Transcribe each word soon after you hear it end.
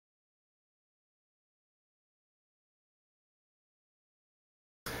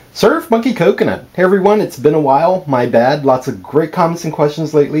Surf Monkey Coconut. Hey everyone, it's been a while, my bad. Lots of great comments and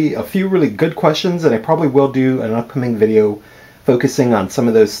questions lately, a few really good questions, and I probably will do an upcoming video focusing on some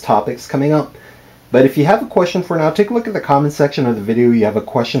of those topics coming up. But if you have a question for now, take a look at the comment section of the video. You have a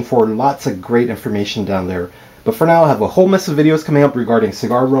question for lots of great information down there. But for now, I have a whole mess of videos coming up regarding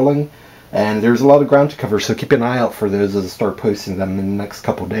cigar rolling, and there's a lot of ground to cover, so keep an eye out for those as I start posting them in the next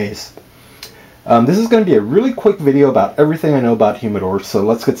couple days. This is going to be a really quick video about everything I know about humidors, so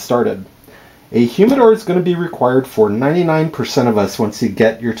let's get started. A humidor is going to be required for 99% of us once you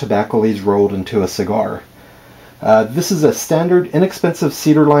get your tobacco leaves rolled into a cigar. This is a standard, inexpensive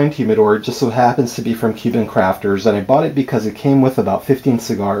cedar-lined humidor. It just so happens to be from Cuban Crafters, and I bought it because it came with about 15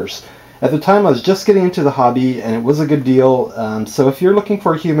 cigars. At the time, I was just getting into the hobby, and it was a good deal, so if you're looking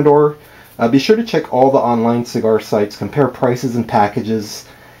for a humidor, be sure to check all the online cigar sites, compare prices and packages,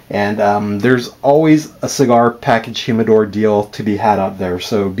 and there's always a cigar package humidor deal to be had out there,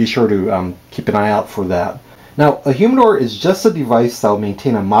 so be sure to keep an eye out for that. Now, a humidor is just a device that will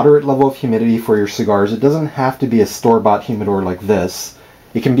maintain a moderate level of humidity for your cigars. It doesn't have to be a store-bought humidor like this.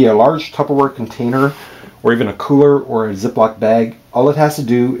 It can be a large Tupperware container, or even a cooler or a Ziploc bag. All it has to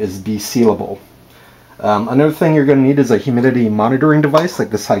do is be sealable. Another thing you're going to need is a humidity monitoring device like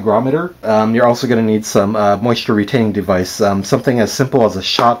this hygrometer. You're also going to need some moisture retaining device, something as simple as a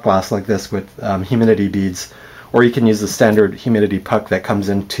shot glass like this with humidity beads, or you can use the standard humidity puck that comes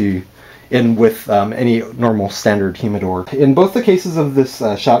in with any normal standard humidor. In both the cases of this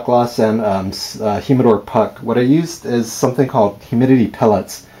shot glass and humidor puck, what I used is something called humidity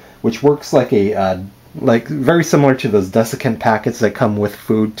pellets, which works like a very similar to those desiccant packets that come with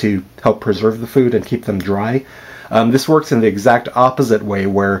food to help preserve the food and keep them dry. This works in the exact opposite way,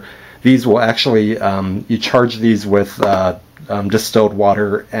 where these will actually, you charge these with distilled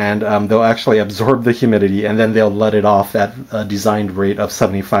water, and they'll actually absorb the humidity, and then they'll let it off at a designed rate of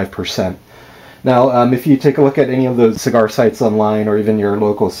 75%. Now, if you take a look at any of those cigar sites online, or even your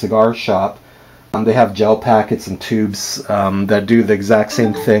local cigar shop, they have gel packets and tubes that do the exact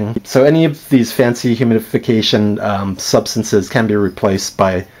same thing. So any of these fancy humidification substances can be replaced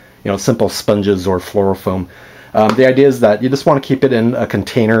by, simple sponges or fluorofoam. The idea is that you just want to keep it in a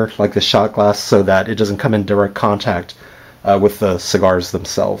container like the shot glass so that it doesn't come in direct contact with the cigars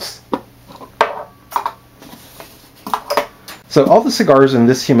themselves. So all the cigars in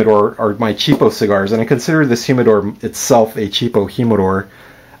this humidor are my cheapo cigars, and I consider this humidor itself a cheapo humidor.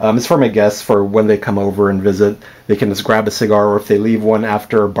 It's for my guests, for when they come over and visit. They can just grab a cigar, or if they leave one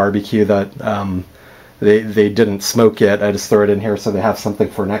after a barbecue that they didn't smoke yet, I just throw it in here so they have something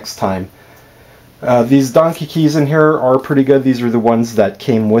for next time. These donkey keys in here are pretty good. These are the ones that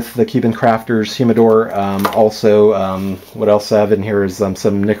came with the Cuban Crafters humidor. What else I have in here is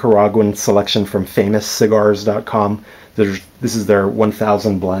some Nicaraguan selection from famouscigars.com. This is their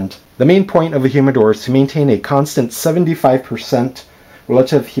 1000 blend. The main point of a humidor is to maintain a constant 75%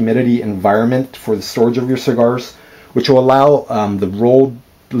 relative humidity environment for the storage of your cigars, which will allow the rolled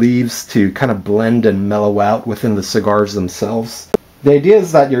leaves to kind of blend and mellow out within the cigars themselves. The idea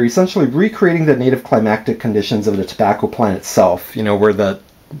is that you're essentially recreating the native climatic conditions of the tobacco plant itself, where the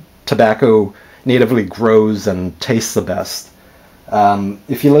tobacco natively grows and tastes the best.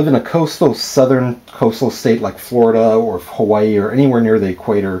 If you live in a southern coastal state like Florida or Hawaii or anywhere near the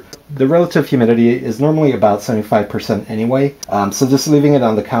equator, the relative humidity is normally about 75% anyway, so just leaving it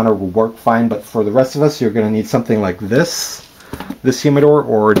on the counter will work fine. But for the rest of us, you're going to need something like this humidor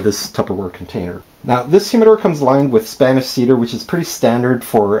or this Tupperware container. Now, this humidor comes lined with Spanish cedar, which is pretty standard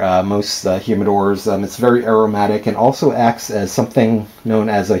for most humidors. It's very aromatic and also acts as something known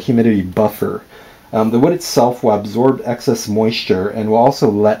as a humidity buffer. The wood itself will absorb excess moisture and will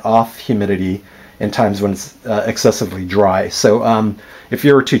also let off humidity in times when it's excessively dry. So if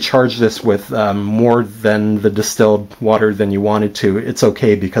you were to charge this with more than the distilled water than you wanted to, it's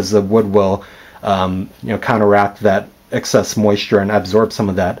okay, because the wood will counteract that excess moisture and absorb some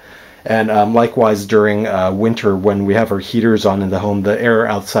of that. And likewise during winter, when we have our heaters on in the home, the air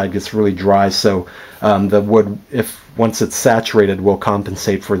outside gets really dry, so the wood, once it's saturated, will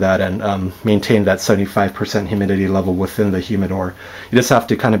compensate for that and maintain that 75% humidity level within the humidor. You just have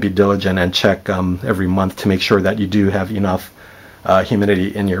to kind of be diligent and check every month to make sure that you do have enough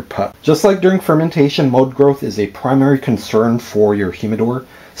humidity in your puck. Just like during fermentation, mold growth is a primary concern for your humidor.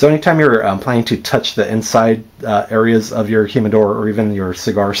 So anytime you're planning to touch the inside areas of your humidor, or even your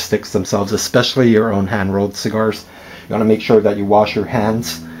cigar sticks themselves, especially your own hand-rolled cigars, you want to make sure that you wash your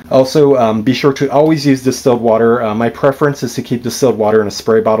hands. Also, be sure to always use distilled water. My preference is to keep distilled water in a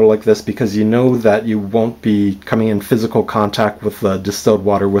spray bottle like this, because you know that you won't be coming in physical contact with the distilled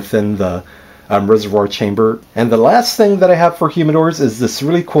water within the reservoir chamber. And the last thing that I have for humidors is this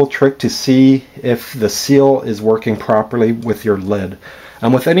really cool trick to see if the seal is working properly with your lid.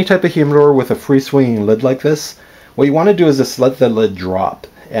 With any type of humidor with a free swinging lid like this, what you want to do is just let the lid drop.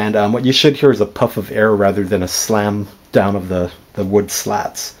 And what you should hear is a puff of air rather than a slam down of the wood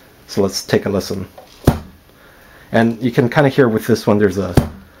slats. So let's take a listen. And you can kind of hear with this one there's a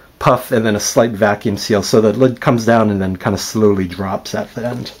puff and then a slight vacuum seal, so the lid comes down and then kind of slowly drops at the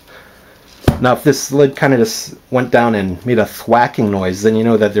end. Now if this lid kind of just went down and made a thwacking noise, then you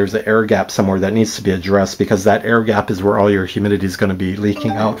know that there's an air gap somewhere that needs to be addressed, because that air gap is where all your humidity is going to be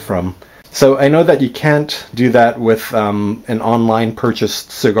leaking out from. So I know that you can't do that with an online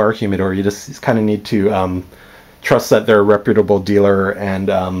purchased cigar humidor. You just kind of need to trust that they're a reputable dealer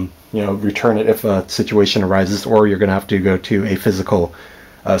and you know, return it if a situation arises, or you're going to have to go to a physical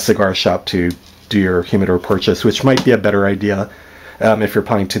cigar shop to do your humidor purchase, which might be a better idea if you're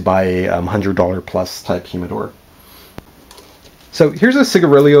planning to buy a $100 plus type humidor. So here's a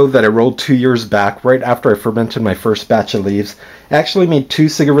cigarillo that I rolled 2 years back, right after I fermented my first batch of leaves. I actually made 2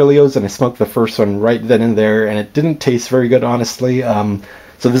 cigarillos and I smoked the first one right then and there, and it didn't taste very good, honestly.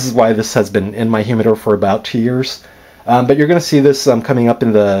 So this is why this has been in my humidor for about 2 years. But you're going to see this coming up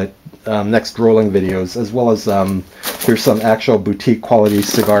in the next rolling videos, as well as there's some actual boutique quality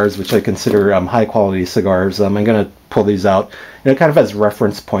cigars which I consider high quality cigars. I'm going to pull these out, you know, kind of as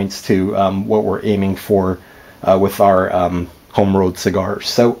reference points to what we're aiming for with our home road cigars.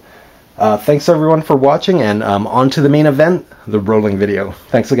 So thanks everyone for watching, and on to the main event, the rolling video.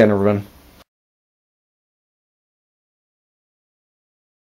 Thanks again everyone.